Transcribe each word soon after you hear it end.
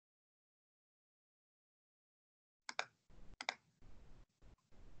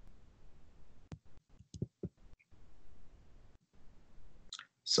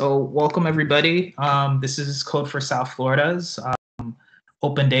So welcome everybody. This is Code for South Florida's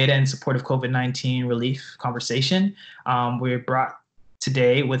open data in support of COVID-19 relief conversation. We're brought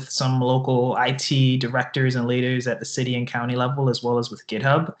today with some local IT directors and leaders at the city and county level, as well as with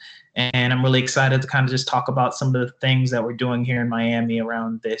GitHub. And I'm really excited to kind of just talk about some of the things that we're doing here in Miami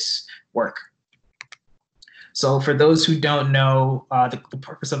around this work. So for those who don't know, the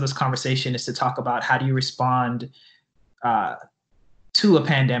purpose of this conversation is to talk about how do you respond to a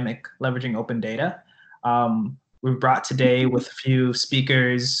pandemic leveraging open data. We're brought today with a few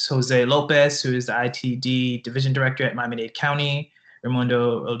speakers, Jose Lopez, who is the ITD Division Director at Miami-Dade County,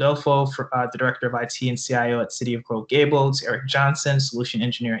 Raimundo, Rodolfo, the Director of IT and CIO at City of Gables, Eric Johnson, Solution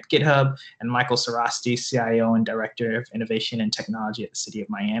Engineer at GitHub, and Michael Sarasti, CIO and Director of Innovation and Technology at the City of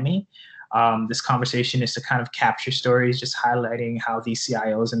Miami. This conversation is to kind of capture stories, just highlighting how these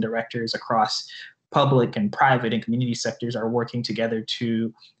CIOs and directors across public and private and community sectors are working together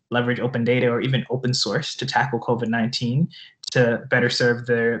to leverage open data or even open source to tackle COVID-19 to better serve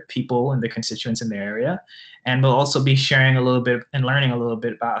their people and their constituents in their area. And we'll also be sharing a little bit and learning a little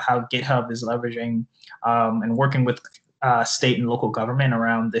bit about how GitHub is leveraging and working with state and local government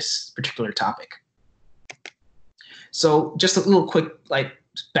around this particular topic. So just a little quick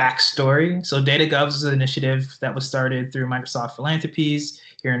backstory. So DataGovs is an initiative that was started through Microsoft Philanthropies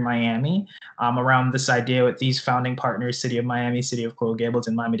here in Miami around this idea with these founding partners, City of Miami, City of Coral Gables,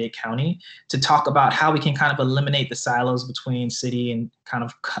 and Miami-Dade County, to talk about how we can kind of eliminate the silos between city and kind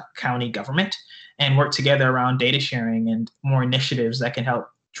of county government and work together around data sharing and more initiatives that can help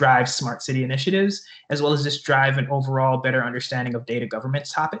drive smart city initiatives, as well as just drive an overall better understanding of data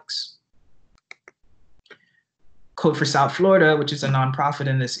governance topics. Code for South Florida, which is a nonprofit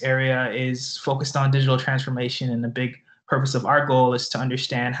in this area, is focused on digital transformation, and the big purpose of our goal is to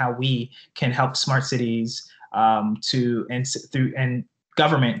understand how we can help smart cities and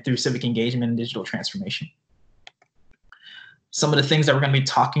government through civic engagement and digital transformation. Some of the things that we're going to be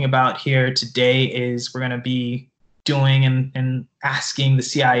talking about here today is we're going to be doing and asking the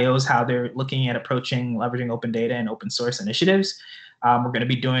CIOs how they're looking at approaching leveraging open data and open source initiatives. We're going to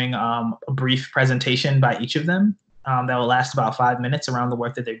be doing a brief presentation by each of them that will last about 5 minutes around the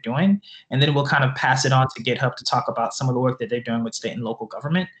work that they're doing. And then we'll kind of pass it on to GitHub to talk about some of the work that they're doing with state and local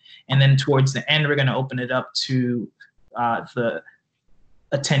government. And then towards the end, we're going to open it up to the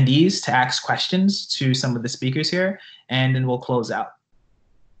attendees to ask questions to some of the speakers here, and then we'll close out.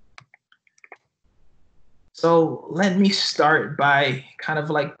 So let me start by kind of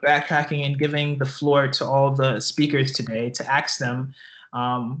backtracking and giving the floor to all the speakers today to ask them,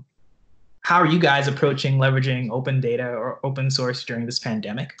 how are you guys approaching leveraging open data or open source during this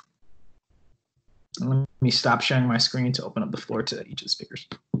pandemic? Let me stop sharing my screen to open up the floor to each of the speakers.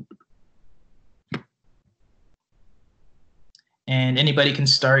 And anybody can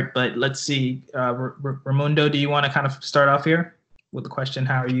start, but let's see, Raimundo, do you want to kind of start off here with the question,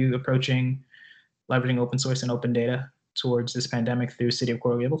 how are you approaching leveraging open source and open data towards this pandemic through City of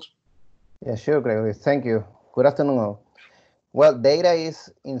Coral Gables? Yeah, sure, Gregory. Thank you. Good afternoon all. Well, data is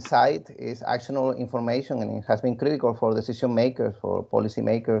insight, is actionable information, and it has been critical for decision makers, for policy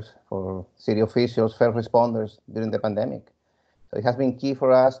makers, for city officials, first responders during the pandemic. So it has been key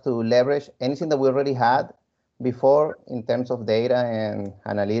for us to leverage anything that we already had before in terms of data and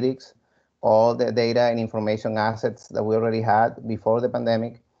analytics, all the data and information assets that we already had before the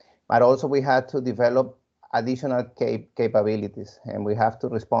pandemic. But also we had to develop additional capabilities, and we have to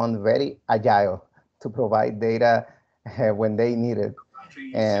respond very agile to provide data when they need it.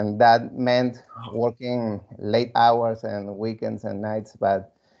 And that meant working late hours and weekends and nights,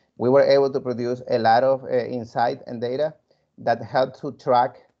 but we were able to produce a lot of insight and data that helped to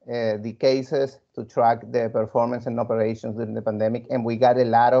track the cases, to track the performance and operations during the pandemic. And we got a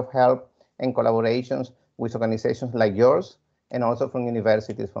lot of help and collaborations with organizations like yours, and also from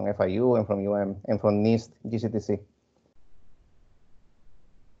universities, from FIU and from and from NIST, GCTC.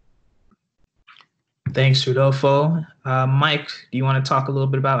 Thanks, Rodolfo. Mike, do you want to talk a little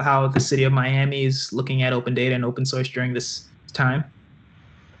bit about how the city of Miami is looking at open data and open source during this time?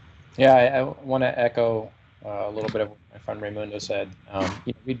 Yeah, I want to echo a little bit of what my friend Raimundo said.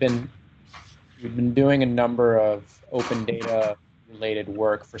 We've been doing a number of open data related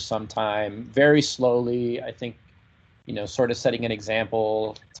work for some time, very slowly. I think, sort of setting an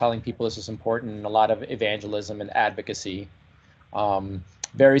example, telling people this is important, a lot of evangelism and advocacy.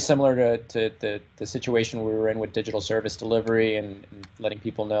 Very similar to the situation we were in with digital service delivery and letting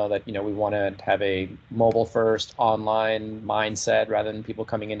people know that, we want to have a mobile first online mindset rather than people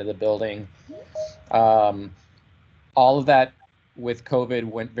coming into the building. All of that with COVID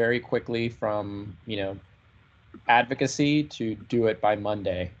went very quickly from, advocacy to do it by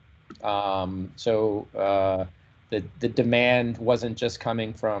Monday. The demand wasn't just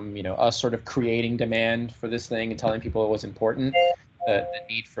coming from, you know, us sort of creating demand for this thing and telling people it was important. The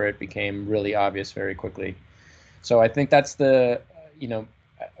need for it became really obvious very quickly. So I think that's the, you know,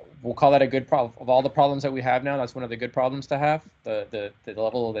 we'll call that a good problem. Of all the problems that we have now, that's one of the good problems to have. The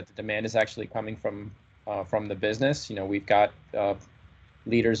level that the demand is actually coming from the business. You know, we've got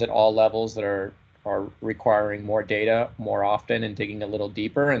leaders at all levels that are requiring more data more often and digging a little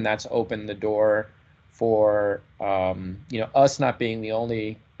deeper, and that's opened the door for you know, us not being the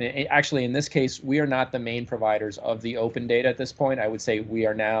only. Actually, in this case, we are not the main providers of the open data at this point. I would say we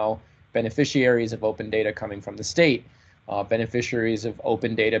are now beneficiaries of open data coming from the state, beneficiaries of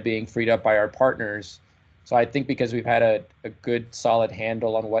open data being freed up by our partners. So I think because we've had a good solid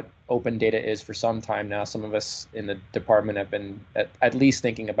handle on what open data is for some time now, some of us in the department have been at least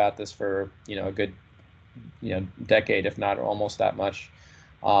thinking about this for, you know, a good, you know, decade, if not almost that much.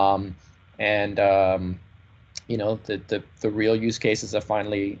 You know, the real use cases have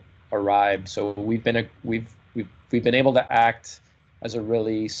finally arrived. So we've been able to act as a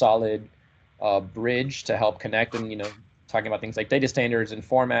really solid bridge to help connect, and, you know, talking about things like data standards and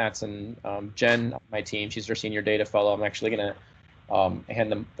formats. And Jen, my team, she's our senior data fellow. I'm actually going to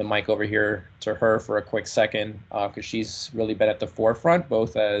hand the mic over here to her for a quick second, because she's really been at the forefront,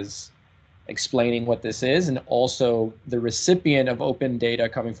 both as explaining what this is and also the recipient of open data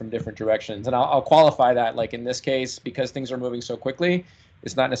coming from different directions. And I'll qualify that, like in this case, because things are moving so quickly,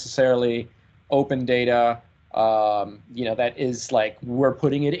 it's not necessarily open data, you know, that is like we're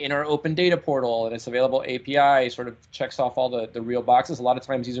putting it in our open data portal and it's available API, sort of checks off all the real boxes. A lot of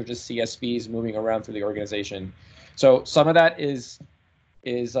times these are just CSVs moving around through the organization. So some of that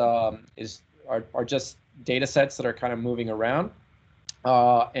are just data sets that are kind of moving around.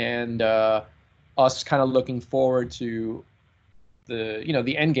 Us kind of looking forward to the, you know,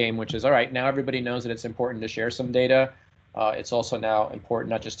 the end game, which is, all right, now everybody knows that it's important to share some data. It's also now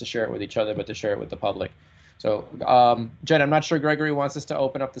important not just to share it with each other, but to share it with the public. So Jen, I'm not sure Gregory wants us to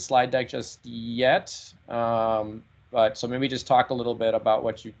open up the slide deck just yet, but so maybe just talk a little bit about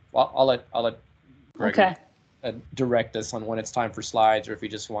what you, I'll let Gregory direct us on when it's time for slides, or if you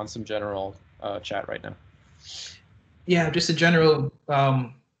just want some general chat right now. Yeah, just a general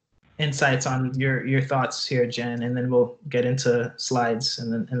insights on your thoughts here, Jen, and then we'll get into slides in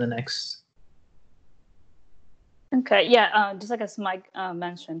the next. Okay, yeah, just like as Mike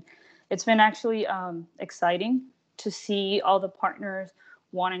mentioned, it's been actually exciting to see all the partners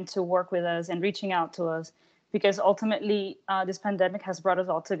wanting to work with us and reaching out to us, because ultimately this pandemic has brought us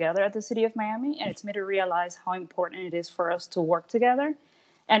all together at the City of Miami, and it's made us realize how important it is for us to work together.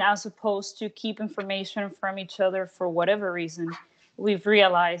 And as opposed to keep information from each other for whatever reason, we've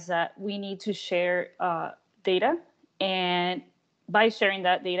realized that we need to share data. And by sharing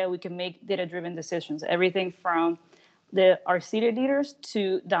that data, we can make data-driven decisions, everything from our city leaders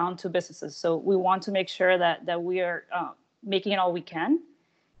down to businesses. So we want to make sure that we are making all we can,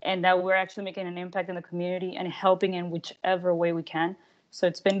 and that we're actually making an impact in the community and helping in whichever way we can. So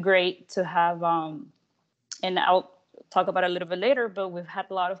it's been great to have, and I'll talk about it a little bit later, but we've had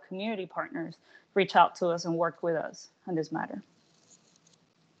a lot of community partners reach out to us and work with us on this matter.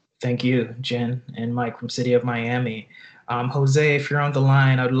 Thank you, Jen and Mike from City of Miami. Jose, if you're on the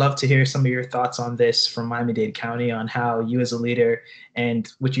line, I'd love to hear some of your thoughts on this from Miami-Dade County, on how you as a leader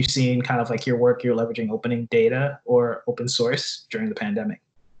and what you've seen, kind of like your work, you're leveraging open data or open source during the pandemic.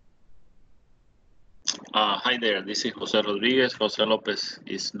 Hi there, this is Jose Rodriguez. Jose Lopez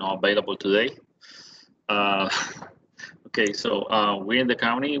is not available today. Okay, so we in the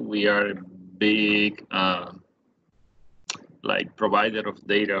county, we are a big like provider of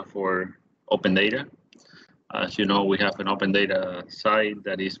data for open data. As you know, we have an open data site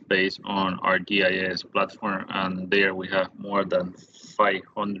that is based on our GIS platform, and there we have more than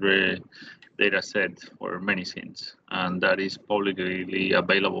 500 data sets for medicines, and that is publicly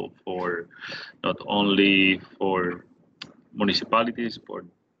available for not only for municipalities, but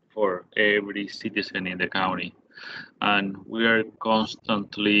for every citizen in the county. And we are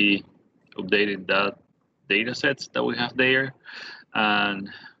constantly updating that data sets that we have there, and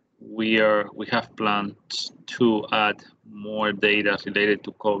we have plans to add more data related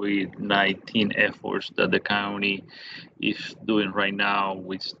to COVID-19 efforts that the county is doing right now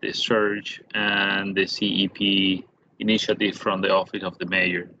with the surge and the CEP initiative from the Office of the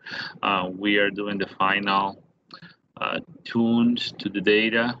Mayor. We are doing the final tunes to the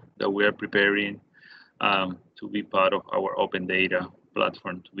data that we are preparing to be part of our open data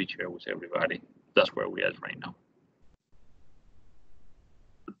platform to be shared with everybody. That's where we are right now.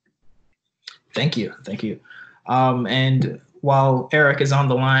 Thank you. And while Eric is on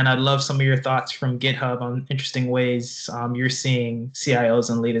the line, I'd love some of your thoughts from GitHub on interesting ways you're seeing CIOs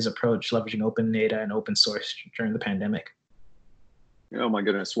and leaders approach leveraging open data and open source during the pandemic. Oh my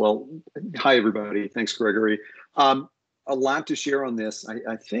goodness. Well, hi everybody. Thanks, Gregory. A lot to share on this.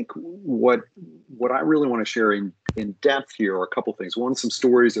 I think what I really want to share in depth here are a couple things. One, some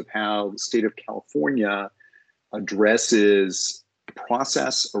stories of how the state of California addresses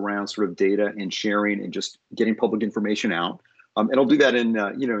process around sort of data and sharing and just getting public information out. And I'll do that in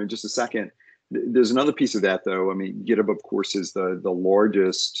in just a second. There's another piece of that though. I mean, GitHub of course is the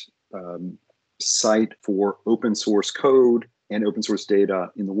largest site for open source code and open source data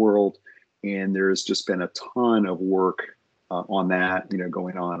in the world. And there's just been a ton of work on that,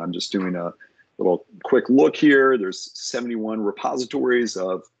 going on. I'm just doing a little quick look here. There's 71 repositories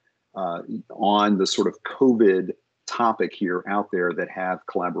of on the sort of COVID topic here out there that have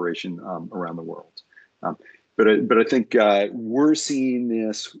collaboration around the world. But I think we're seeing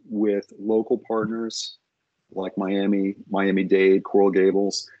this with local partners like Miami-Dade, Coral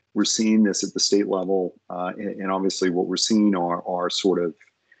Gables. We're seeing this at the state level, and obviously what we're seeing are sort of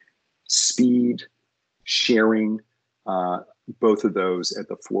speed, sharing, both of those at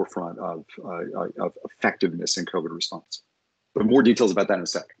the forefront of effectiveness in COVID response. But more details about that in a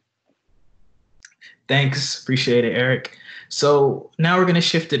sec. Thanks, appreciate it, Eric. So now we're going to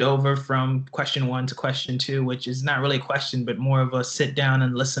shift it over from question 1 to question 2, which is not really a question, but more of a sit down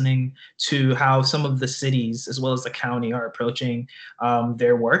and listening to how some of the cities, as well as the county, are approaching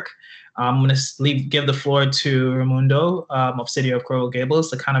their work. I'm going to give the floor to Raimundo of City of Coral Gables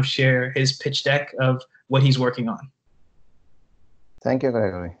to kind of share his pitch deck of what he's working on. Thank you,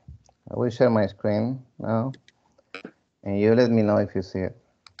 Gregory. I will share my screen now, and you let me know if you see it,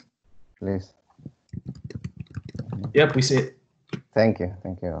 please. Yep, we see it. Thank you.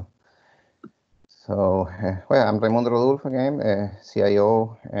 So, well, I'm Raimundo Rodolfo again,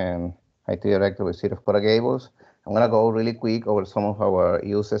 CIO and IT Director with City of Coral Gables. I'm going to go really quick over some of our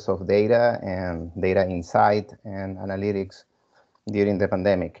uses of data and data insight and analytics during the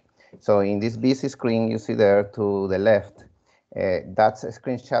pandemic. So in this busy screen you see there to the left, that's a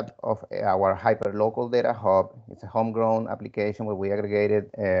screenshot of our hyperlocal data hub. It's a homegrown application where we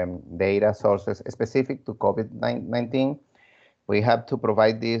aggregated data sources specific to COVID-19. We have to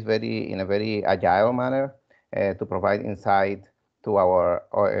provide this in a very agile manner to provide insight to our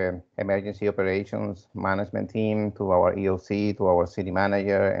emergency operations management team, to our EOC, to our city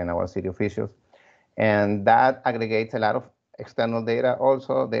manager, and our city officials. And that aggregates a lot of external data,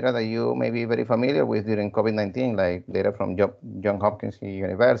 also data that you may be very familiar with during COVID-19, like data from Johns Hopkins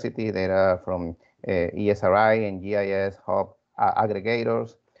University, data from ESRI and GIS hub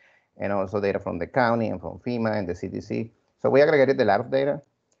aggregators, and also data from the county and from FEMA and the CDC. So we aggregated a lot of data.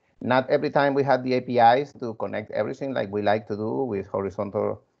 Not every time we had the APIs to connect everything like we like to do with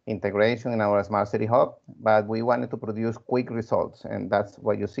horizontal integration in our Smart City Hub, but we wanted to produce quick results, and that's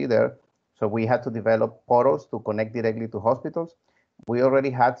what you see there. So we had to develop portals to connect directly to hospitals. We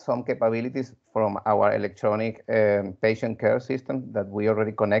already had some capabilities from our electronic patient care system that we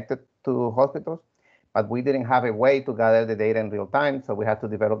already connected to hospitals, but we didn't have a way to gather the data in real time. So we had to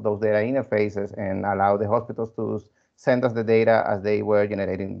develop those data interfaces and allow the hospitals to send us the data as they were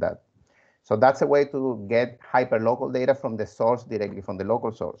generating that. So that's a way to get hyperlocal data from the source directly, from the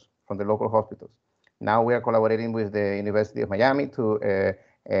local source, from the local hospitals. Now we are collaborating with the University of Miami to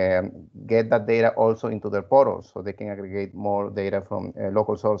get that data also into their portals so they can aggregate more data from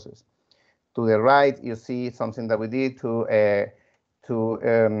local sources. To the right, you see something that we did to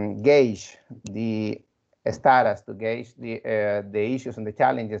gauge the status, to gauge the issues and the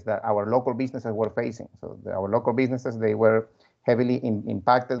challenges that our local businesses were facing. So our local businesses, they were heavily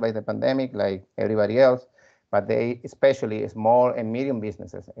impacted by the pandemic like everybody else, but they, especially small and medium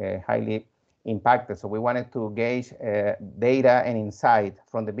businesses, highly impacted. So we wanted to gauge data and insight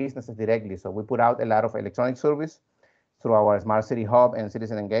from the businesses directly. So we put out a lot of electronic surveys through our Smart City Hub and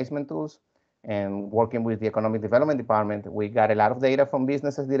citizen engagement tools. And working with the Economic Development Department, we got a lot of data from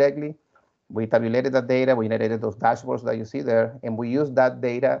businesses directly. We tabulated that data, we generated those dashboards that you see there, and we used that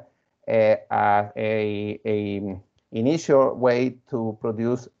data as a initial way to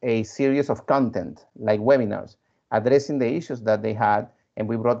produce a series of content, like webinars, addressing the issues that they had. And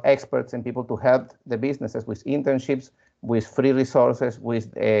we brought experts and people to help the businesses with internships, with free resources,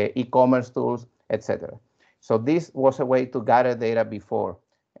 with e-commerce tools, etc. So this was a way to gather data before.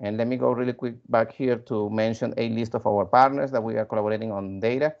 And let me go really quick back here to mention a list of our partners that we are collaborating on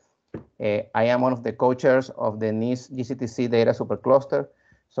data. I am one of the co-chairs of the NIST GCTC Data Supercluster.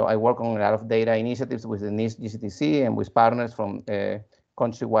 So I work on a lot of data initiatives with the NIST GCTC and with partners from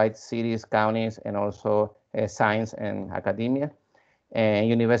countrywide cities, counties, and also science and academia. And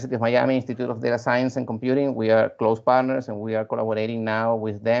University of Miami Institute of Data Science and Computing, we are close partners, and we are collaborating now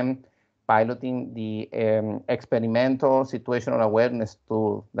with them, piloting the experimental situational awareness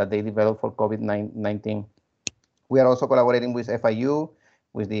tool that they developed for COVID-19. We are also collaborating with FIU,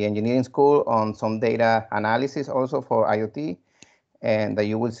 with the engineering school, on some data analysis also for IoT, and that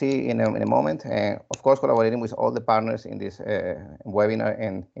you will see in a moment. And of course, collaborating with all the partners in this webinar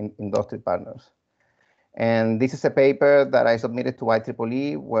and industry partners. And this is a paper that I submitted to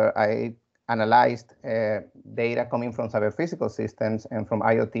IEEE, where I analyzed data coming from cyber physical systems and from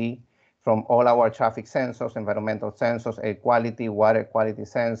IoT, from all our traffic sensors, environmental sensors, air quality, water quality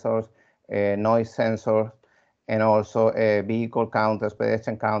sensors, noise sensors, and also vehicle counters,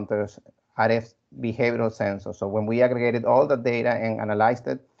 pedestrian counters, RF behavioral sensors. So when we aggregated all the data and analyzed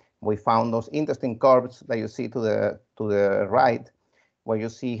it, we found those interesting curves that you see to the right, where you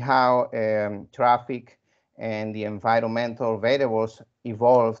see how traffic and the environmental variables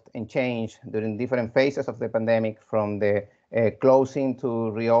evolved and changed during different phases of the pandemic, from the closing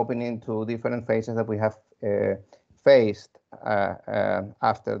to reopening to different phases that we have faced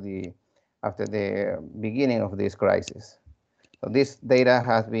after the beginning of this crisis. So this data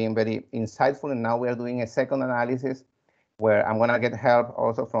has been very insightful, and now we are doing a second analysis where I'm gonna get help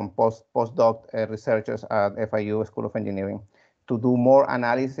also from postdoc researchers at FIU School of Engineering to do more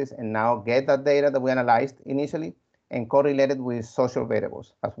analysis and now get that data that we analyzed initially and correlate it with social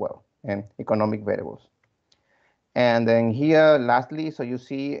variables as well and economic variables. And then here, lastly, so you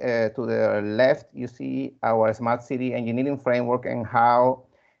see to the left, you see our smart city engineering framework and how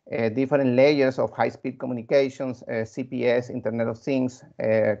different layers of high-speed communications, CPS, Internet of Things,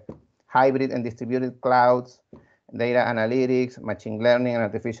 hybrid and distributed clouds, data analytics, machine learning, and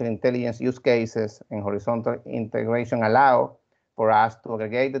artificial intelligence use cases, and horizontal integration allow for us to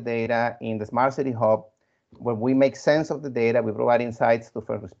aggregate the data in the Smart City Hub, where we make sense of the data. We provide insights to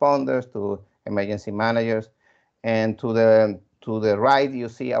first responders, to emergency managers, and to the right, you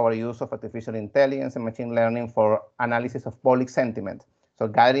see our use of artificial intelligence and machine learning for analysis of public sentiment. So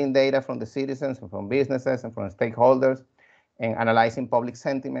gathering data from the citizens and from businesses and from stakeholders and analyzing public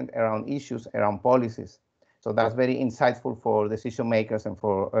sentiment around issues, around policies. So that's very insightful for decision makers and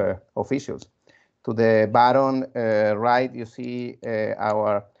for officials. To the bottom right, you see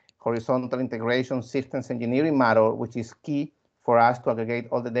our horizontal integration systems engineering model, which is key for us to aggregate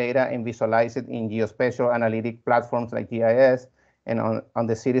all the data and visualize it in geospatial analytic platforms like GIS and on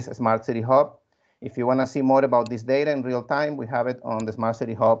the city's Smart City Hub. If you want to see more about this data in real time, we have it on the Smart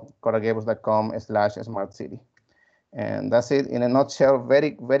City Hub, coragables.com/smartcity. And that's it in a nutshell,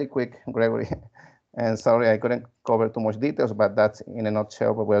 very, very quick, Gregory. And sorry, I couldn't cover too much details, but that's in a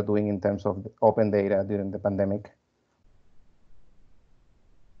nutshell what we're doing in terms of open data during the pandemic.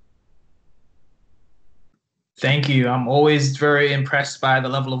 Thank you. I'm always very impressed by the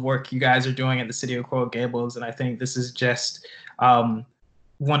level of work you guys are doing at the City of Coral Gables. And I think this is just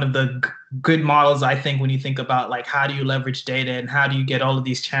one of the good models, I think, when you think about like, how do you leverage data and how do you get all of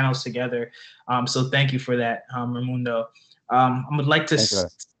these channels together? So thank you for that, Raimundo. I would like to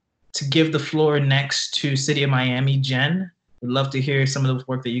give the floor next to City of Miami, Jen. We'd love to hear some of the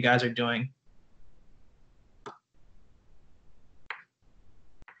work that you guys are doing.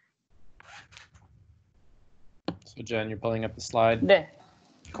 So Jen, you're pulling up the slide? There.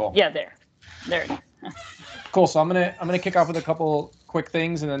 Cool. Yeah, there it is. Cool. So I'm gonna kick off with a couple quick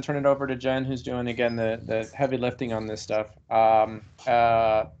things and then turn it over to Jen, who's doing again the heavy lifting on this stuff.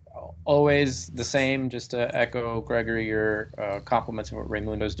 Always the same. Just to echo Gregory, your compliments on what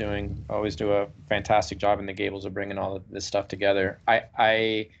Raimundo's doing. Always do a fantastic job in the Gables of bringing all of this stuff together.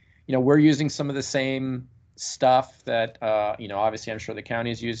 We're using some of the same stuff that obviously I'm sure the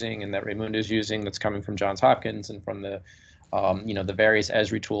county is using and that Raimundo's using. That's coming from Johns Hopkins and from the the various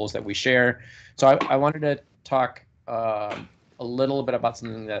Esri tools that we share. So I wanted to talk a little bit about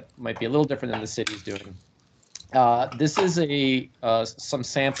something that might be a little different than the city's doing. This is some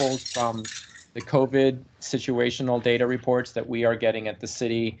samples from the COVID situational data reports that we are getting at the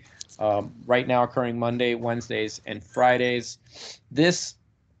city right now, occurring Monday, Wednesdays, and Fridays. This,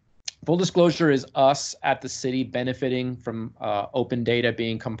 full disclosure, is us at the city benefiting from open data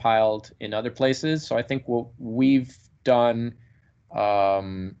being compiled in other places. So I think what we've done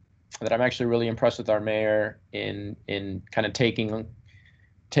that I'm actually really impressed with our mayor in kind of taking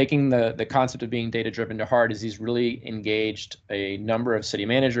the concept of being data-driven to heart is he's really engaged a number of city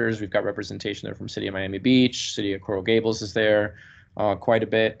managers. We've got representation there from City of Miami Beach, City of Coral Gables is there quite a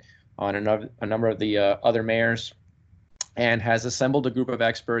bit, on a number of the other mayors, and has assembled a group of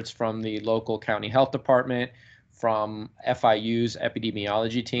experts from the local county health department, from FIU's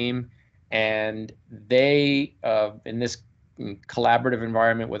epidemiology team, And they, in this collaborative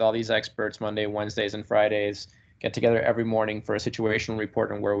environment with all these experts, Monday, Wednesdays, and Fridays, get together every morning for a situational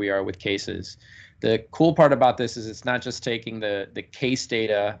report on where we are with cases. The cool part about this is it's not just taking the case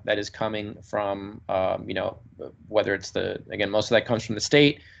data that is coming from, whether it's again, most of that comes from the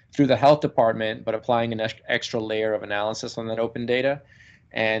state through the health department, but applying an extra layer of analysis on that open data.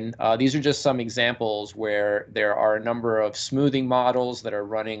 And these are just some examples where there are a number of smoothing models that are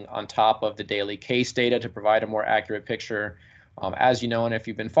running on top of the daily case data to provide a more accurate picture. As you know, and if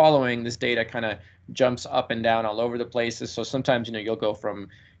you've been following, this data kind of jumps up and down all over the places. So sometimes,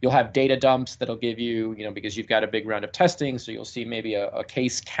 you'll have data dumps that'll give you, because you've got a big round of testing. So you'll see maybe a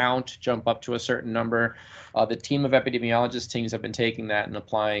case count jump up to a certain number. The team of epidemiologist teams have been taking that and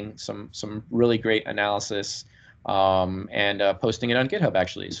applying some really great analysis and posting it on GitHub,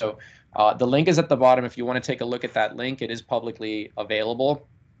 actually. So the link is at the bottom. If you want to take a look at that link, it is publicly available.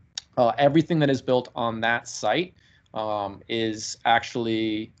 Everything that is built on that site is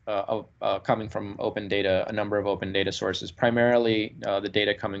actually coming from open data, a number of open data sources, primarily the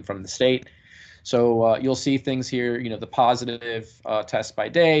data coming from the state. So you'll see things here, the positive tests by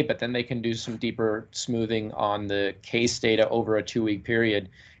day, but then they can do some deeper smoothing on the case data over a 2-week period.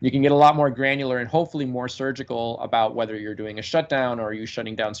 You can get a lot more granular and hopefully more surgical about whether you're doing a shutdown or are you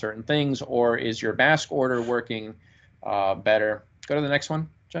shutting down certain things, or is your mask order working better. Go to the next one,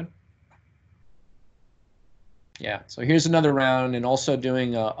 Jen. Yeah, so here's another round, and also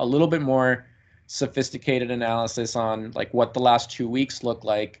doing a little bit more sophisticated analysis on like what the last 2 weeks look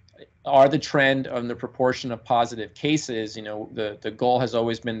like. Are the trend on the proportion of positive cases, the goal has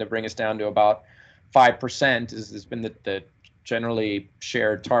always been to bring us down to about 5%, has been the generally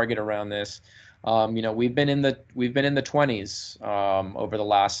shared target around this. We've been in the 20s over the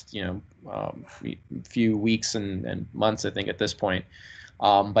last few weeks and months, I think, at this point.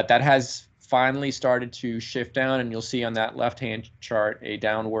 But that has finally started to shift down, and you'll see on that left-hand chart a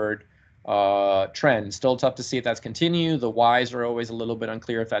downward trend. Still tough to see if that's continue. The whys are always a little bit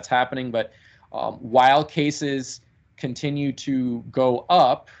unclear if that's happening, but while cases continue to go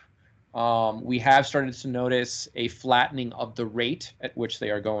up, we have started to notice a flattening of the rate at which they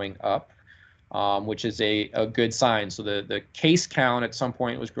are going up, which is a good sign. So the case count at some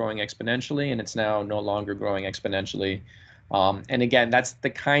point was growing exponentially, and it's now no longer growing exponentially. And again, that's the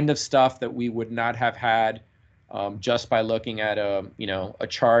kind of stuff that we would not have had just by looking at a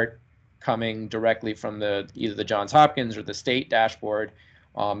chart coming directly from either the Johns Hopkins or the state dashboard.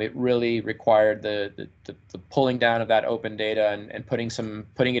 It really required the pulling down of that open data and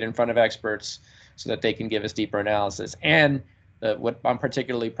putting it in front of experts so that they can give us deeper analysis. And what I'm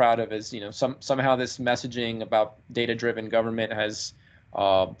particularly proud of is somehow this messaging about data-driven government has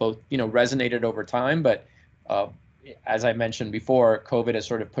both resonated over time, but as I mentioned before, COVID has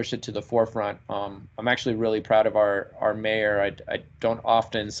sort of pushed it to the forefront. I'm actually really proud of our mayor. I don't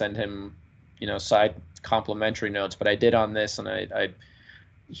often send him, side complimentary notes, but I did on this, and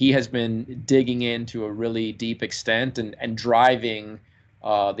he has been digging into a really deep extent and driving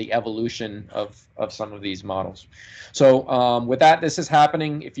the evolution of some of these models. So with that, this is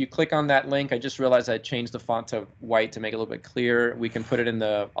happening. If you click on that link, I just realized I changed the font to white to make it a little bit clearer. We can put it in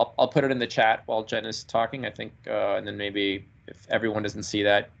I'll put it in the chat while Jen is talking, I think, and then maybe if everyone doesn't see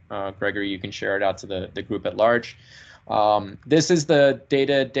that, Gregory, you can share it out to the group at large. This is the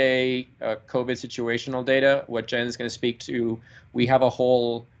day-to-day COVID situational data. What Jen is going to speak to, we have a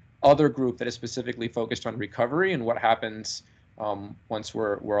whole other group that is specifically focused on recovery and what happens once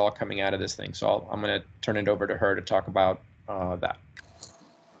we're all coming out of this thing. So I'm going to turn it over to her to talk about that.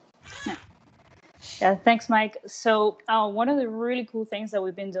 Yeah, thanks, Mike. So one of the really cool things that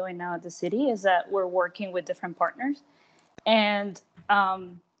we've been doing now at the city is that we're working with different partners. And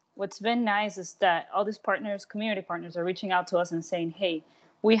what's been nice is that all these partners, community partners, are reaching out to us and saying, hey,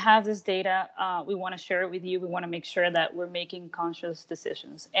 we have this data. We want to share it with you. We want to make sure that we're making conscious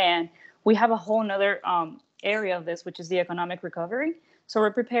decisions. And we have a whole nother area of this, which is the economic recovery. So we're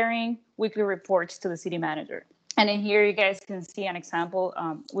preparing weekly reports to the city manager. And in here, you guys can see an example.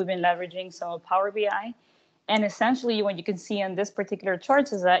 We've been leveraging some of Power BI. And essentially, what you can see on this particular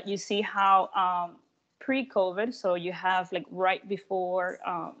chart is that you see how pre-COVID, so you have like right before,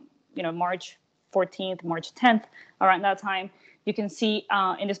 March 14th, March 10th, around that time, you can see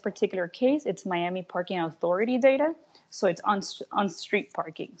in this particular case, it's Miami Parking Authority data. So it's on street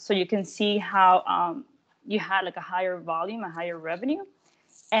parking. So you can see how you had like a higher volume, a higher revenue.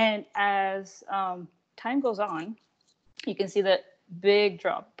 And as time goes on, you can see that big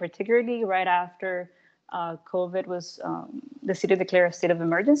drop, particularly right after COVID was, the city declared a state of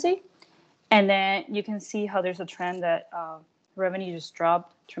emergency. And then you can see how there's a trend that revenue just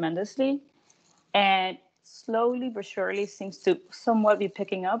dropped tremendously, and slowly but surely seems to somewhat be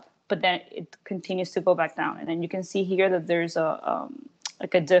picking up, but then it continues to go back down. And then you can see here that there's a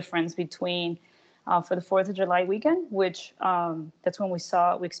like a difference between for the 4th of July weekend, which that's when we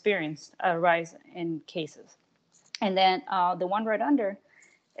experienced a rise in cases. And then the one right under,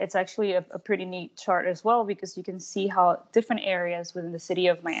 it's actually a pretty neat chart as well, because you can see how different areas within the city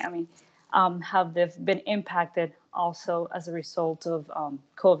of Miami have been impacted also as a result of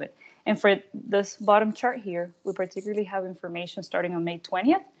COVID. And for this bottom chart here, we particularly have information starting on May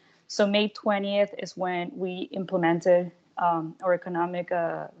 20th. So May 20th is when we implemented our economic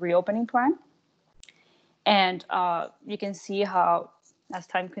reopening plan. And you can see how, as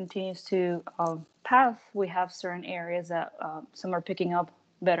time continues to pass, we have certain areas that some are picking up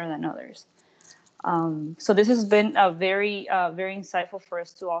better than others. So this has been very insightful for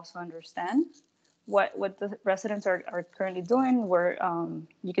us to also understand what the residents are currently doing, where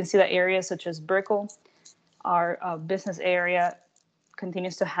you can see that areas such as Brickell, our business area,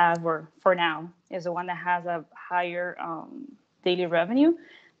 continues to have, or for now, is the one that has a higher daily revenue.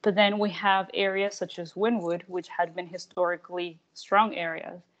 But then we have areas such as Wynwood, which had been historically strong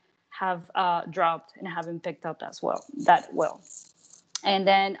areas, have dropped and haven't picked up as well. And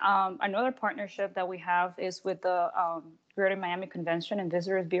then another partnership that we have is with the Greater Miami Convention and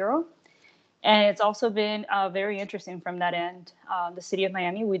Visitors Bureau. And it's also been very interesting from that end. The city of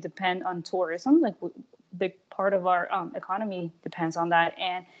Miami, we depend on tourism. Like, big part of our economy depends on that.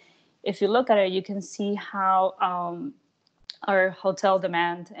 And if you look at it, you can see how our hotel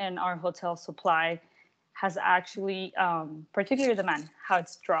demand and our hotel supply has actually, particularly demand, how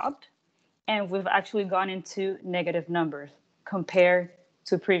it's dropped. And we've actually gone into negative numbers compared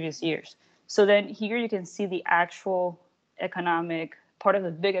to previous years. So then here you can see the actual economic, part of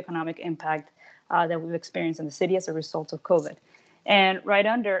the big economic impact that we've experienced in the city as a result of COVID. And right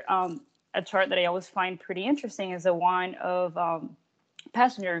under a chart that I always find pretty interesting is the one of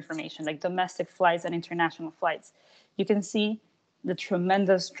passenger information, like domestic flights and international flights. You can see the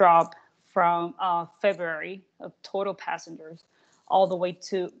tremendous drop from February of total passengers all the way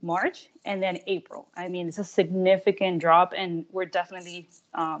to March and then April. I mean, it's a significant drop, and we're definitely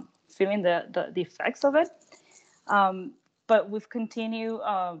feeling the effects of it. But we've continued,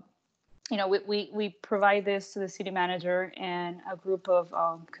 we provide this to the city manager and a group of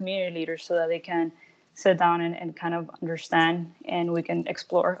community leaders so that they can sit down and kind of understand, and we can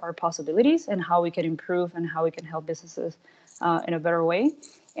explore our possibilities and how we can improve and how we can help businesses in a better way.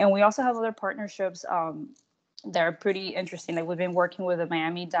 And we also have other partnerships that are pretty interesting. Like, we've been working with the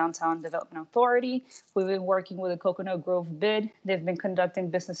Miami Downtown Development Authority. We've been working with the Coconut Grove BID. They've been conducting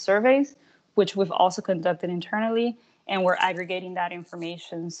business surveys, which we've also conducted internally. And we're aggregating that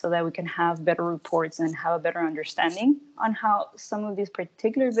information so that we can have better reports and have a better understanding on how some of these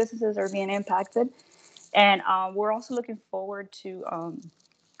particular businesses are being impacted. And we're also looking forward to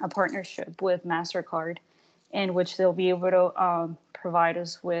a partnership with MasterCard, in which they'll be able to provide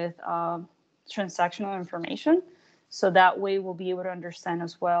us with transactional information. So that way we'll be able to understand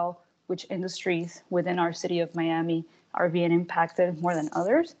as well which industries within our city of Miami are being impacted more than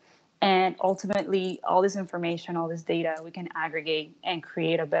others. And ultimately, all this information, all this data, we can aggregate and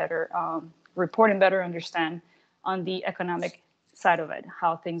create a better report and better understand on the economic side of it,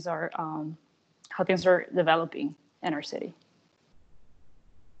 how things are developing in our city.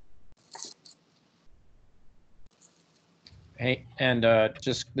 Hey, and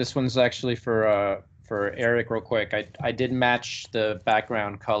just this one's actually for Eric, real quick. I did match the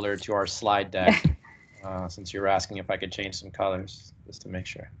background color to our slide deck, since you were asking if I could change some colors, just to make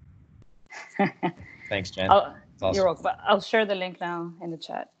sure. Thanks, Jen. Awesome. You're welcome. I'll share the link now in the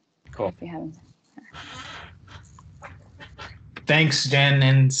chat. Cool. If you haven't. Thanks, Jen.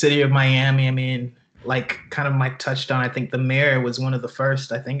 And City of Miami, I mean, like kind of Mike touched on, I think the mayor was one of the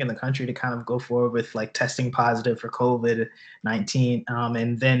first, I think, in the country to kind of go forward with like testing positive for COVID-19.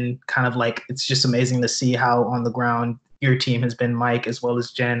 And then kind of like, it's just amazing to see how on the ground your team has been, Mike, as well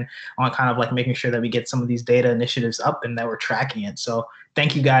as Jen, on kind of like making sure that we get some of these data initiatives up and that we're tracking it. So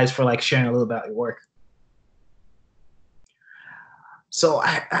thank you guys for like sharing a little about your work. So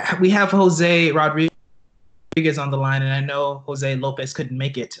we have Jose Rodriguez on the line, and I know Jose Lopez couldn't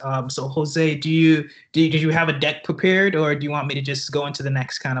make it. So Jose, did you have a deck prepared, or do you want me to just go into the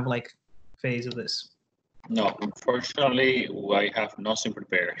next kind of like phase of this? No, unfortunately, I have nothing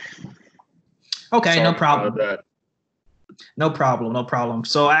prepared. Okay, Sorry no problem. about that. No problem.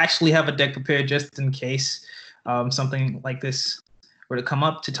 So I actually have a deck prepared just in case something like this were to come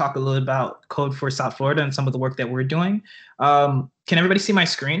up, to talk a little about Code for South Florida and some of the work that we're doing. Can everybody see my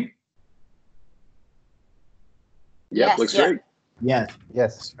screen? Yeah, looks great. Yes.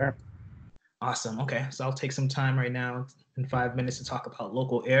 Yes. Sure. Awesome. Okay, so I'll take some time right now in 5 minutes to talk about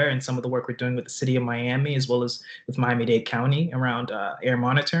local air and some of the work we're doing with the city of Miami, as well as with Miami-Dade County around air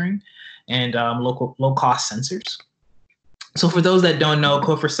monitoring and local low-cost sensors. So for those that don't know,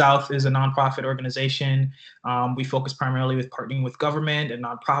 Code for South is a nonprofit organization. We focus primarily with partnering with government and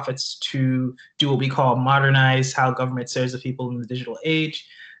nonprofits to do what we call modernize how government serves the people in the digital age.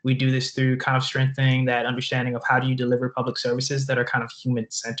 We do this through kind of strengthening that understanding of how do you deliver public services that are kind of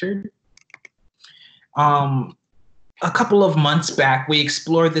human-centered. A couple of months back, we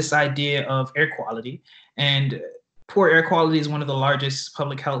explored this idea of air quality, and poor air quality is one of the largest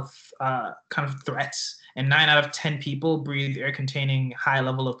public health kind of threats. And 9 out of 10 people breathe air containing high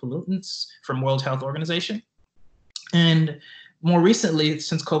level of pollutants from World Health Organization. And more recently,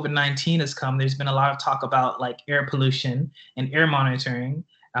 since COVID-19 has come, there's been a lot of talk about like air pollution and air monitoring.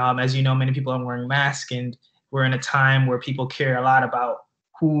 As you know, many people are wearing masks, and we're in a time where people care a lot about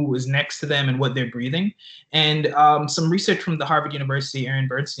who is next to them and what they're breathing. And some research from the Harvard University, Aaron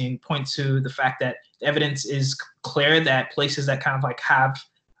Bernstein, point to the fact that the evidence is clear that places that kind of like have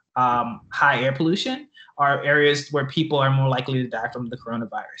high air pollution are areas where people are more likely to die from the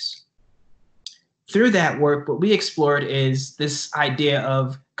coronavirus. Through that work, what we explored is this idea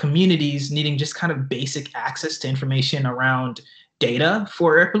of communities needing just kind of basic access to information around data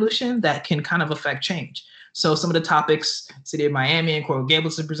for air pollution that can kind of affect change. So some of the topics City of Miami and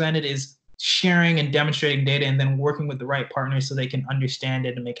Gables have presented is sharing and demonstrating data and then working with the right partners so they can understand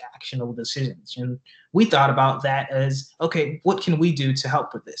it and make actionable decisions. And we thought about that as, okay, what can we do to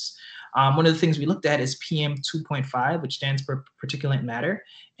help with this? One of the things we looked at is PM 2.5, which stands for particulate matter.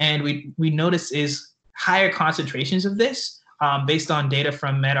 And we noticed is higher concentrations of this based on data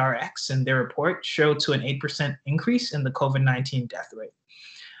from MedRx and their report showed to an 8% increase in the COVID-19 death rate.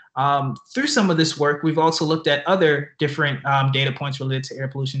 Through some of this work, we've also looked at other different data points related to air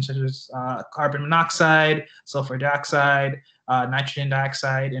pollution, such as carbon monoxide, sulfur dioxide, nitrogen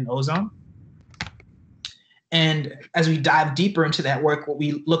dioxide, and ozone. And as we dive deeper into that work, what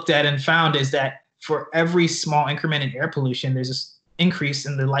we looked at and found is that for every small increment in air pollution, there's this increase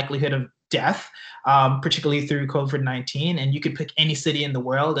in the likelihood of death, particularly through COVID-19. And you could pick any city in the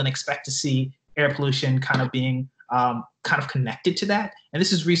world and expect to see air pollution kind of being kind of connected to that. And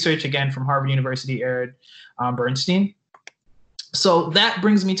this is research, again, from Harvard University, Aaron Bernstein. So that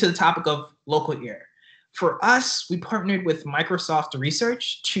brings me to the topic of local air. For us, we partnered with Microsoft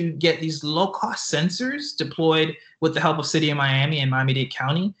Research to get these low-cost sensors deployed with the help of City of Miami and Miami-Dade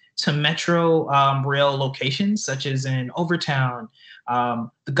County to metro rail locations, such as in Overtown,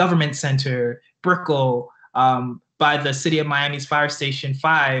 the Government Center, Brickell, by the City of Miami's Fire Station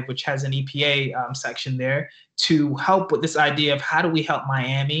 5, which has an EPA section there, to help with this idea of how do we help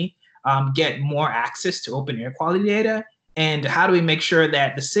Miami get more access to open air quality data, and how do we make sure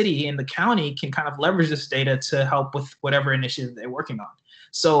that the city and the county can kind of leverage this data to help with whatever initiative they're working on.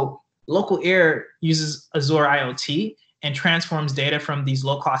 So local air uses Azure IoT and transforms data from these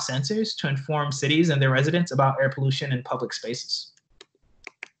low-cost sensors to inform cities and their residents about air pollution in public spaces.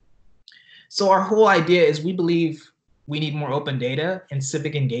 So our whole idea is we believe we need more open data and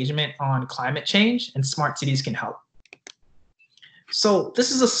civic engagement on climate change, and smart cities can help. So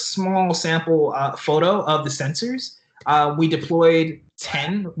this is a small sample photo of the sensors. We deployed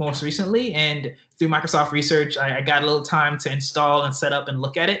 10 most recently, and through Microsoft Research, I got a little time to install and set up and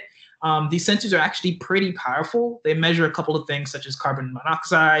look at it. These sensors are actually pretty powerful. They measure a couple of things such as carbon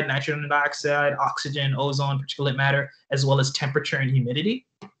monoxide, nitrogen dioxide, oxygen, ozone, particulate matter, as well as temperature and humidity.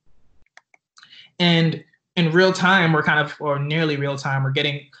 And in real time, we're kind of, or nearly real time, we're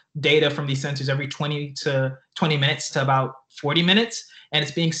getting data from these sensors every 20 minutes to about 40 minutes. And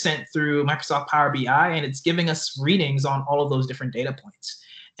it's being sent through Microsoft Power BI, and it's giving us readings on all of those different data points.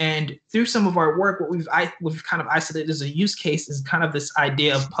 And through some of our work, what we've kind of isolated as a use case is kind of this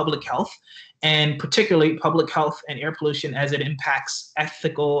idea of public health, and particularly public health and air pollution as it impacts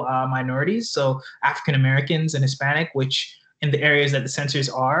ethnical minorities. So African Americans and Hispanic, which in the areas that the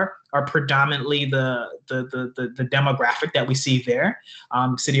sensors are predominantly the demographic that we see there.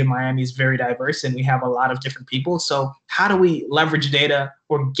 City of Miami is very diverse, and we have a lot of different people. So how do we leverage data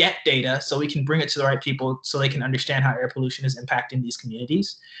or get data so we can bring it to the right people so they can understand how air pollution is impacting these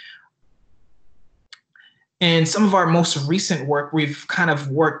communities? And some of our most recent work, we've kind of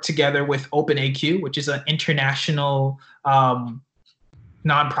worked together with OpenAQ, which is an international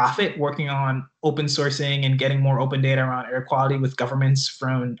nonprofit working on open sourcing and getting more open data around air quality with governments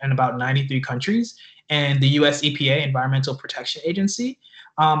from in about 93 countries, and the US EPA, Environmental Protection Agency,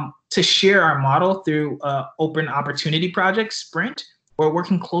 to share our model through Open Opportunity Project, Sprint, we're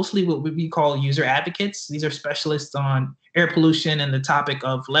working closely with what we call user advocates. These are specialists on air pollution and the topic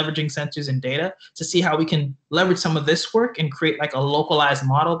of leveraging sensors and data to see how we can leverage some of this work and create like a localized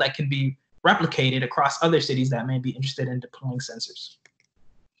model that can be replicated across other cities that may be interested in deploying sensors.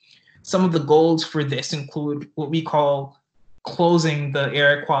 Some of the goals for this include what we call closing the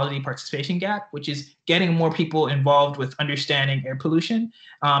air quality participation gap, which is getting more people involved with understanding air pollution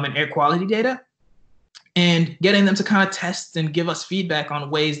and air quality data, and getting them to kind of test and give us feedback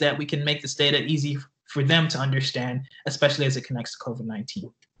on ways that we can make this data easy for them to understand, especially as it connects to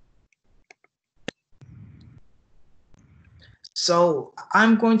COVID-19. So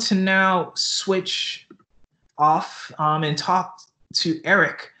I'm going to now switch off and talk to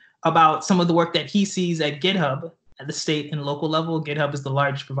Eric about some of the work that he sees at GitHub at the state and local level. GitHub is the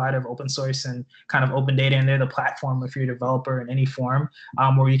largest provider of open source and kind of open data, and they're the platform if you're a developer in any form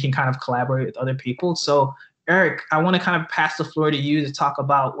where you can kind of collaborate with other people. So Eric, I want to kind of pass the floor to you to talk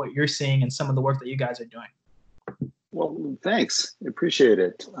about what you're seeing and some of the work that you guys are doing. Well, thanks. I appreciate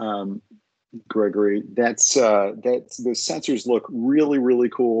it, Gregory. Those sensors look really, really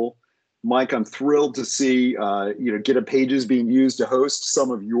cool. Mike, I'm thrilled to see GitHub Pages being used to host some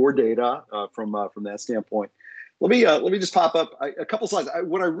of your data from that standpoint. Let me just pop up a couple slides.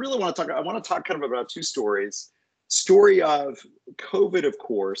 What I really want to talk about, I want to talk kind of about two stories. Story of COVID, of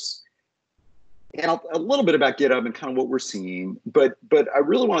course, and a little bit about GitHub and kind of what we're seeing. But I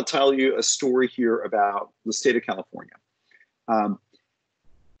really want to tell you a story here about the state of California.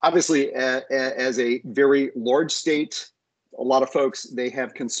 Obviously, as a very large state, a lot of folks, they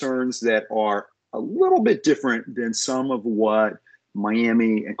have concerns that are a little bit different than some of what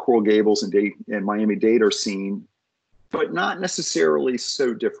Miami and Coral Gables and Miami-Dade are seeing, but not necessarily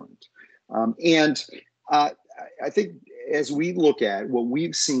so different. I think as we look at what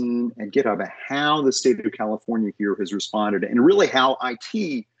we've seen at GitHub, how the state of California here has responded, and really how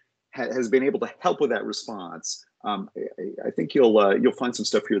IT has been able to help with that response, I think you'll find some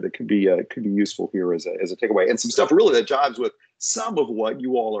stuff here that could be useful here as a takeaway, and some stuff really that jives with some of what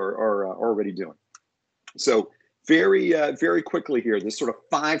you all are already doing. So very quickly here, there's sort of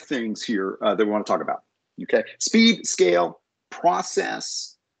 5 things here that we want to talk about. Okay, speed, scale,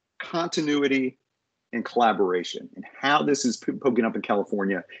 process, continuity, and collaboration, and how this is poking up in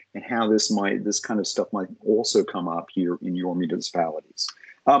California, and how this kind of stuff might also come up here in your municipalities.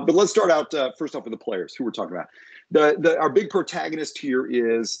 But let's start out first off with the players who we're talking about. Our big protagonist here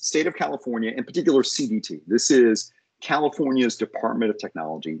is state of California, in particular CDT. This is California's Department of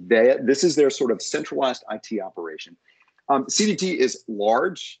Technology. This is their sort of centralized IT operation. CDT is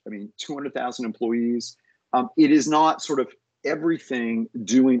large. I mean, 200,000 employees. It is not sort of everything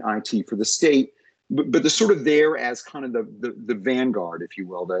doing IT for the state, but they're sort of there as kind of the vanguard, if you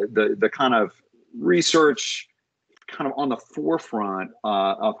will, the kind of research, kind of on the forefront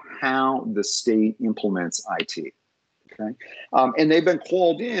of how the state implements IT. Okay, and they've been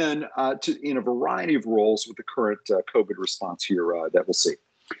called in in a variety of roles with the current COVID response here that we'll see.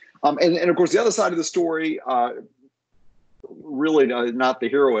 And of course, the other side of the story, really not the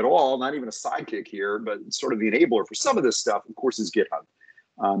hero at all, not even a sidekick here, but sort of the enabler for some of this stuff, of course, is GitHub.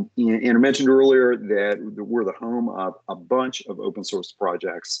 And I mentioned earlier that we're the home of a bunch of open source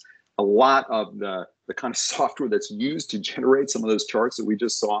projects. A lot of the kind of software that's used to generate some of those charts that we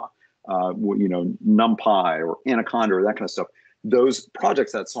just saw, NumPy or Anaconda or that kind of stuff, those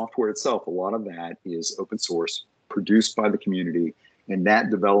projects, that software itself, a lot of that is open source, produced by the community, and that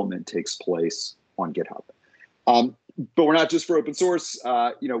development takes place on GitHub. But we're not just for open source.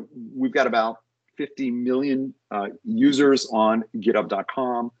 We've got about 50 million users on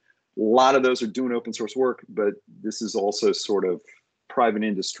github.com. A lot of those are doing open source work, but this is also sort of private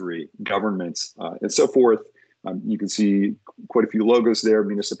industry, governments, and so forth. You can see quite a few logos there,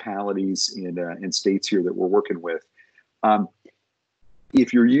 municipalities and states here that we're working with.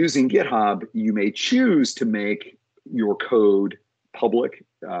 If you're using GitHub, you may choose to make your code public,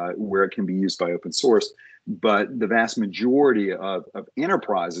 where it can be used by open source. But the vast majority of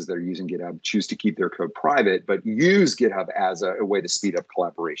enterprises that are using GitHub choose to keep their code private, but use GitHub as a way to speed up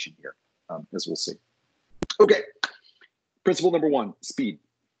collaboration here, as we'll see. Okay, principle number 1, speed.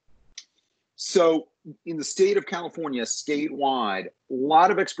 So in the state of California, statewide, a lot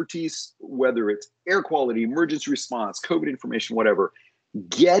of expertise, whether it's air quality, emergency response, COVID information, whatever,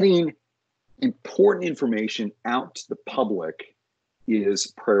 getting important information out to the public is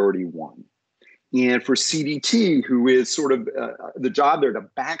priority 1. And for CDT, who is sort of the job there to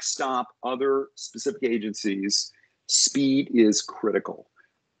backstop other specific agencies, speed is critical.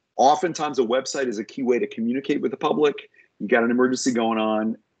 Oftentimes, a website is a key way to communicate with the public. You got an emergency going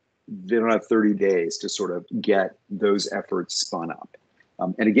on, they don't have 30 days to sort of get those efforts spun up.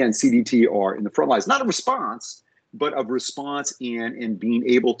 And again, CDT are in the front lines, not of response, but of response and being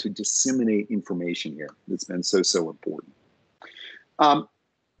able to disseminate information here. That's been so important.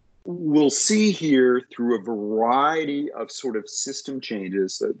 We'll see here through a variety of sort of system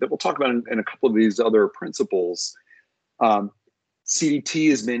changes that we'll talk about in a couple of these other principles. CDT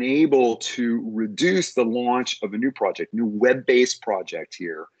has been able to reduce the launch of a new project, new web-based project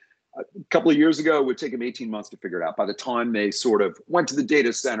here. A couple of years ago, it would take them 18 months to figure it out. By the time they sort of went to the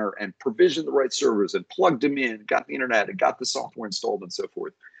data center and provisioned the right servers and plugged them in, got the internet and got the software installed and so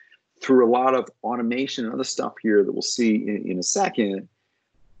forth, through a lot of automation and other stuff here that we'll see in a second,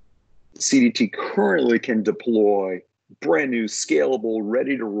 CDT currently can deploy brand new, scalable,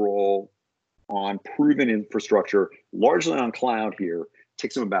 ready to roll on proven infrastructure, largely on cloud here. It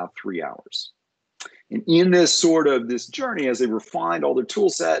takes them about 3 hours. And in this sort of this journey, as they refined all their tool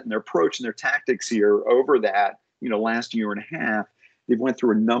set and their approach and their tactics here over that, last year and a half, they've went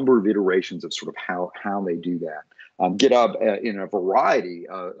through a number of iterations of sort of how they do that. GitHub, in a variety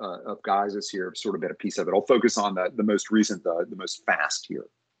of guises here, have sort of been a piece of it. I'll focus on the most recent, the most fast here.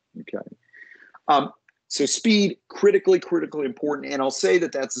 Okay. So speed, critically important. And I'll say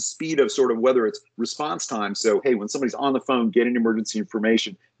that that's the speed of sort of whether it's response time. So, hey, when somebody's on the phone getting emergency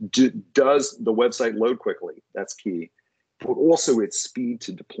information, does the website load quickly? That's key. But also it's speed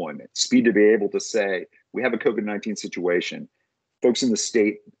to deployment, speed to be able to say, we have a COVID-19 situation. Folks in the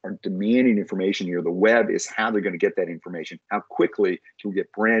state are demanding information here. The web is how they're going to get that information. How quickly can we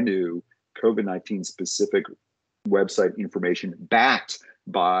get brand new COVID-19 specific website information backed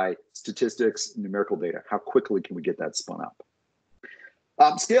by statistics, numerical data? How quickly can we get that spun up?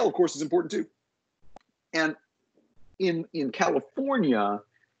 Scale, of course, is important too. And in California,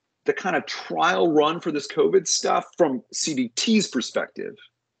 the kind of trial run for this COVID stuff from CDT's perspective,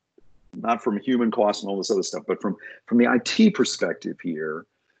 not from human costs and all this other stuff, but from the IT perspective here,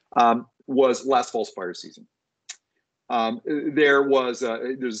 was last fall's fire season. There's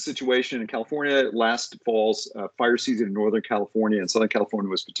a situation in California. Last fall's fire season in Northern California and Southern California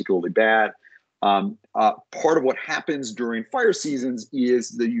was particularly bad. Part of what happens during fire seasons is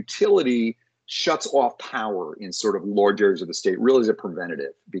the utility shuts off power in sort of large areas of the state, really as a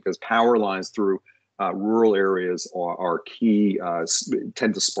preventative, because power lines through rural areas are key,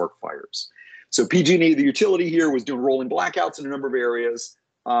 tend to spark fires. So PG&E, the utility here, was doing rolling blackouts in a number of areas.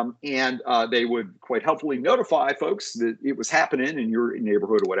 And they would quite helpfully notify folks that it was happening in your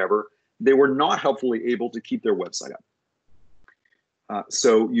neighborhood or whatever. They were not helpfully able to keep their website up.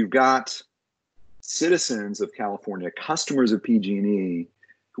 So you've got citizens of California, customers of PG&E,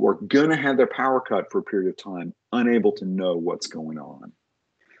 who are going to have their power cut for a period of time, unable to know what's going on.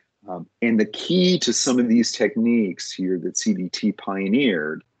 And the key to some of these techniques here that CDT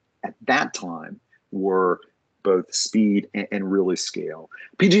pioneered at that time were both speed and really scale.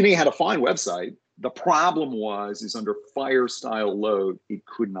 PG&E had a fine website. The problem is under fire style load, it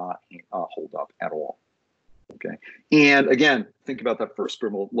could not hold up at all. Okay. And again, think about that first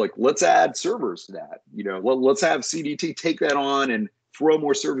principle, like let's add servers to that. Let's have CDT take that on and throw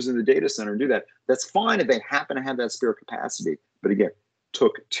more servers in the data center and do that. That's fine if they happen to have that spare capacity. But again,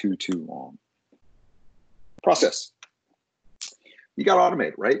 took too long. Process. You got to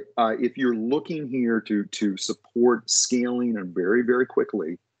automate, right? If you're looking here to support scaling and very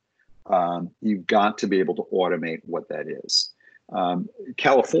quickly, you've got to be able to automate what that is.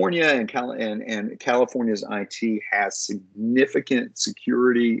 California and California's IT has significant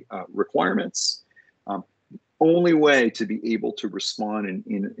security requirements. Only way to be able to respond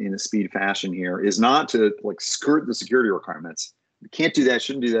in a speed fashion here is not to skirt the security requirements. You can't do that,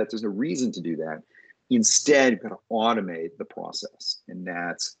 shouldn't do that. There's no reason to do that. Instead, you've got to automate the process. And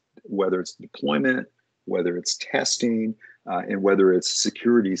that's whether it's deployment, whether it's testing, and whether it's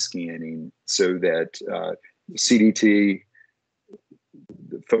security scanning, so that CDT,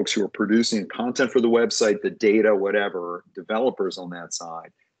 the folks who are producing content for the website, the data, whatever, developers on that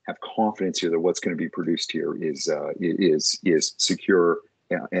side have confidence here that what's going to be produced here is secure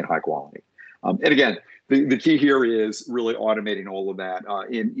and high quality. And again, the key here is really automating all of that.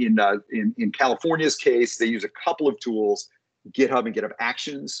 In California's case, they use a couple of tools, GitHub and GitHub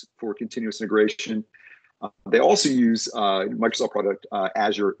Actions for continuous integration. They also use Microsoft product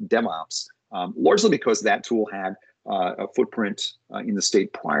Azure DevOps, largely because that tool had a footprint in the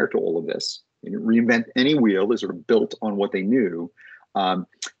state prior to all of this. They didn't reinvent any wheel. They sort of built on what they knew. And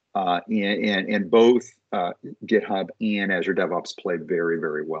both GitHub and Azure DevOps play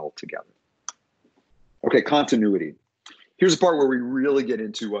very well together. Okay, continuity. Here's the part where we really get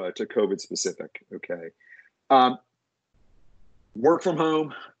into to COVID specific. Okay, work from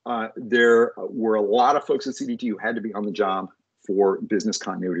home. There were a lot of folks at CDT who had to be on the job for business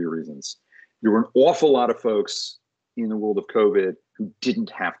continuity reasons. There were an awful lot of folks in the world of COVID who didn't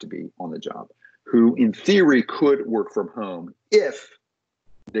have to be on the job, who in theory could work from home if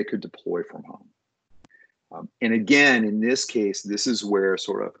they could deploy from home. And again, in this case, this is where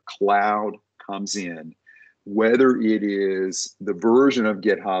sort of cloud comes in, whether it is the version of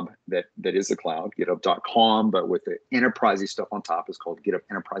GitHub that is the cloud, github.com, but with the enterprisey stuff on top is called GitHub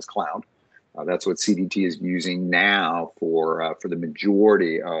Enterprise Cloud. That's what CDT is using now for the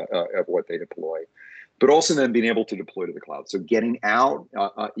majority of what they deploy, but also then being able to deploy to the cloud. So getting out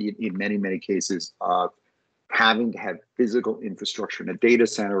in many, many cases of having to have physical infrastructure in a data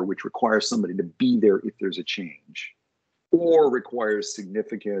center, which requires somebody to be there if there's a change, or requires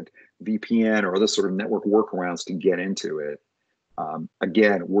significant VPN or other sort of network workarounds to get into it.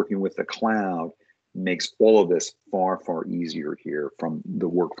 Again, working with the cloud makes all of this far, far easier here from the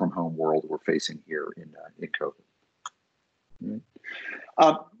work from home world we're facing here in COVID.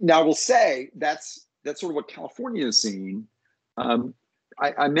 Now, I will say that's sort of what California is seeing.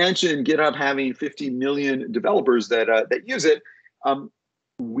 I mentioned GitHub having 50 million developers that use it.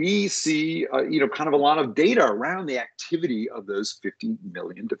 We see, kind of a lot of data around the activity of those 50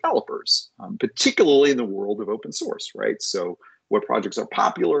 million developers, particularly in the world of open source, right? So what projects are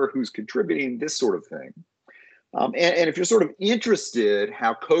popular, who's contributing, this sort of thing. And if you're sort of interested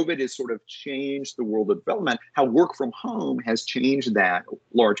how COVID has sort of changed the world of development, how work from home has changed that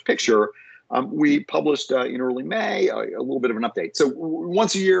large picture, we published in early May a little bit of an update. So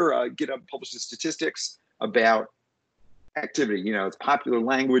once a year, GitHub publishes statistics about activity. It's popular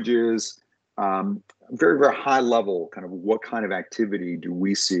languages, very, very high level, kind of what kind of activity do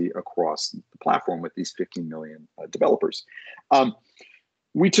we see across the platform with these 15 million developers.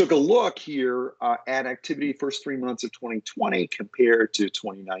 We took a look here at activity first 3 months of 2020 compared to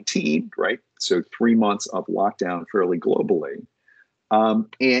 2019, right? So 3 months of lockdown fairly globally. And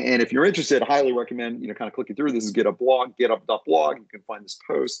if you're interested, I highly recommend, kind of clicking through. This is GitHub blog, github.blog. You can find this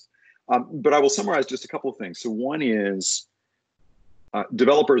post. But I will summarize just a couple of things. So one is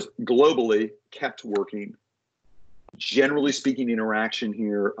developers globally kept working. Generally speaking, interaction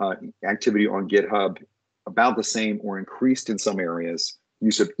here, activity on GitHub, about the same or increased in some areas.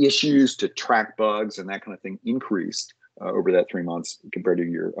 Use of issues to track bugs and that kind of thing increased over that 3 months compared to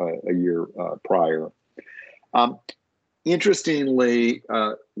a year prior. Interestingly,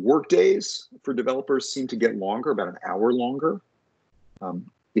 work days for developers seem to get longer, about an hour longer.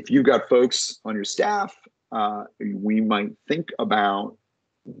 If you've got folks on your staff, we might think about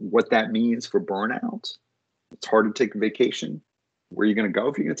what that means for burnout. It's hard to take a vacation. Where are you going to go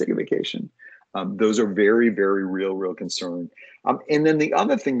if you're going to take a vacation? Those are very, very real concern. And then the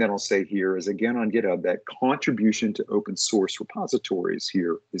other thing that I'll say here is, again, on GitHub, that contribution to open source repositories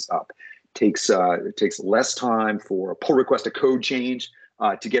here is up. It takes less time for a pull request, a code change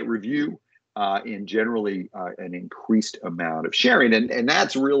to get review, and generally an increased amount of sharing. And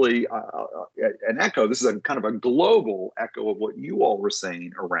that's really an echo. This is a kind of a global echo of what you all were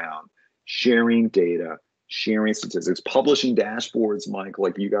saying around sharing data, sharing statistics, publishing dashboards, Mike,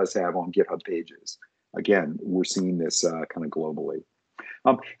 like you guys have on GitHub pages. Again, we're seeing this kind of globally.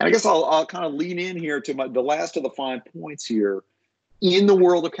 And I guess I'll kind of lean in here to the last of the 5 points here. In the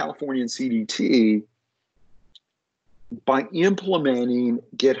world of California and CDT, by implementing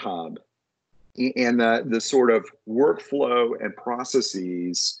GitHub and the sort of workflow and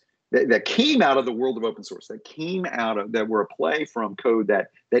processes that came out of the world of open source, that were a play from code that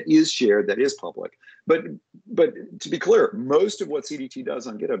is shared, that is public. But to be clear, most of what CDT does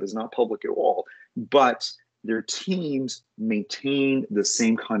on GitHub is not public at all, but their teams maintain the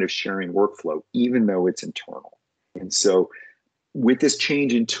same kind of sharing workflow, even though it's internal. And so with this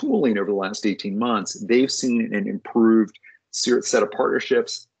change in tooling over the last 18 months, they've seen an improved set of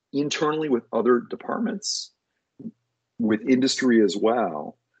partnerships internally with other departments, with industry as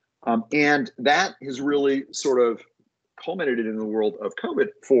well. And that has really sort of culminated in the world of COVID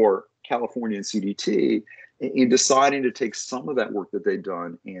for California and CDT in deciding to take some of that work that they've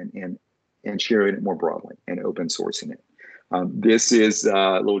done and sharing it more broadly and open sourcing it. This is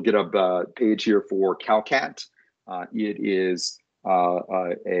a little GitHub page here for CalCat. It is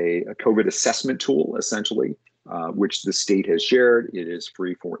a COVID assessment tool, essentially, which the state has shared. It is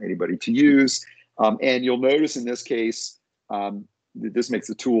free for anybody to use. And you'll notice in this case, this makes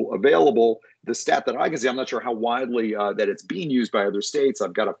the tool available. The stat that I can see, I'm not sure how widely that it's being used by other states.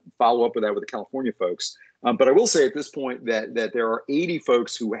 I've got to follow up with that with the California folks. But I will say at this point that there are 80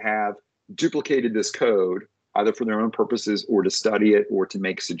 folks who have duplicated this code, either for their own purposes or to study it or to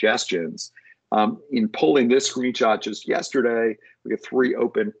make suggestions. In pulling this screenshot just yesterday, we got 3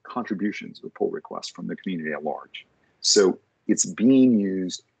 open contributions with pull requests from the community at large. So it's being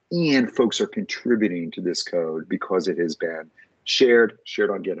used, and folks are contributing to this code because it has been shared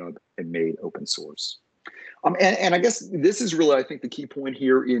on GitHub, and made open source. And I guess this is really, I think, the key point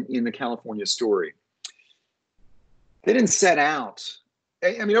here in the California story. They didn't set out.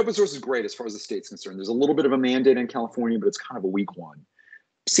 I mean, open source is great as far as the state's concerned. There's a little bit of a mandate in California, but it's kind of a weak one.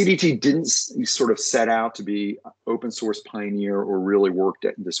 CDT didn't sort of set out to be open source pioneer or really worked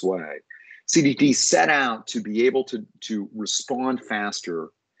at this way. CDT set out to be able to respond faster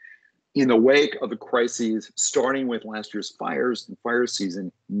in the wake of the crises, starting with last year's fires and fire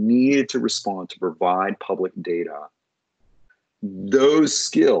season, needed to respond to provide public data. Those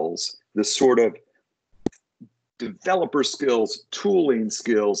skills, the sort of developer skills, tooling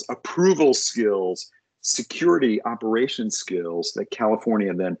skills, approval skills, security operations skills that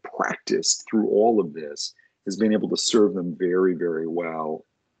California then practiced through all of this, has been able to serve them very, very well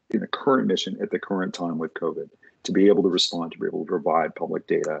in the current mission at the current time with COVID, to be able to respond, to be able to provide public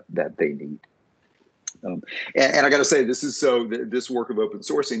data that they need. And I got to say, this work of open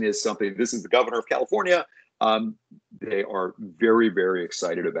sourcing is something, this is the governor of California. They are very, very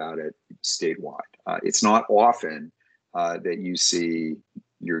excited about it statewide. It's not often that you see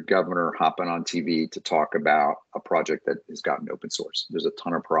your governor hopping on TV to talk about a project that has gotten open source. There's a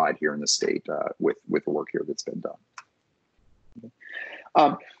ton of pride here in the state with the work here that's been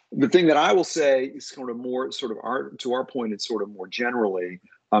done. The thing that I will say is to our point, it's sort of more generally,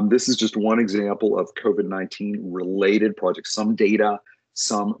 this is just one example of COVID-19 related projects, some data,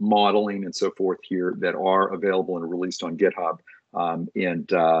 some modeling and so forth here that are available and released on GitHub, and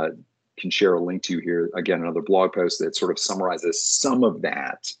can share a link to here. Again, another blog post that sort of summarizes some of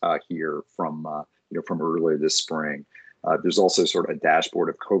that here from earlier this spring. There's also sort of a dashboard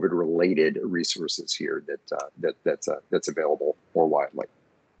of COVID-related resources here that's available more widely.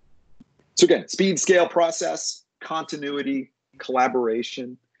 So again, speed, scale, process, continuity,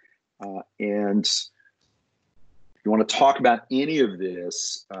 collaboration, and if you want to talk about any of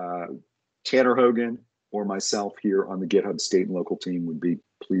this, Tanner Hogan or myself here on the GitHub state and local team would be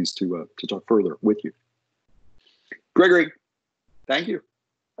pleased to talk further with you. Gregory, thank you.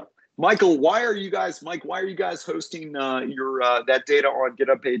 Michael, why are you guys hosting your that data on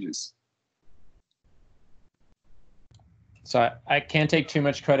GitHub pages? So I can't take too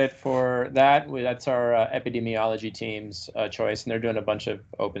much credit for that. That's our epidemiology team's choice, and they're doing a bunch of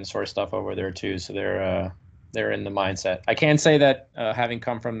open source stuff over there too. So they're in the mindset. I can say that having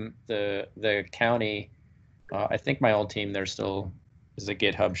come from the county, I think my old team there still is a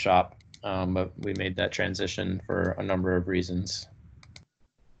GitHub shop, but we made that transition for a number of reasons.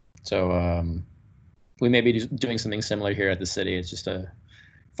 So we may be doing something similar here at the city. It's just a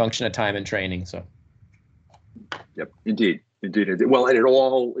function of time and training. So. Yep, indeed. Well, and it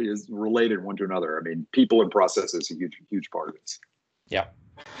all is related one to another. I mean, people and process is a huge part of this. Yeah.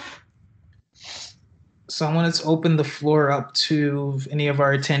 So I wanted to open the floor up to any of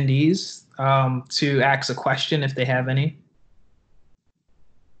our attendees to ask a question if they have any.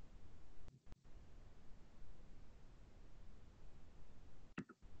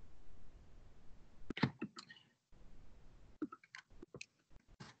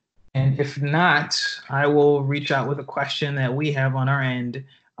 And if not, I will reach out with a question that we have on our end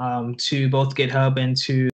to both GitHub and to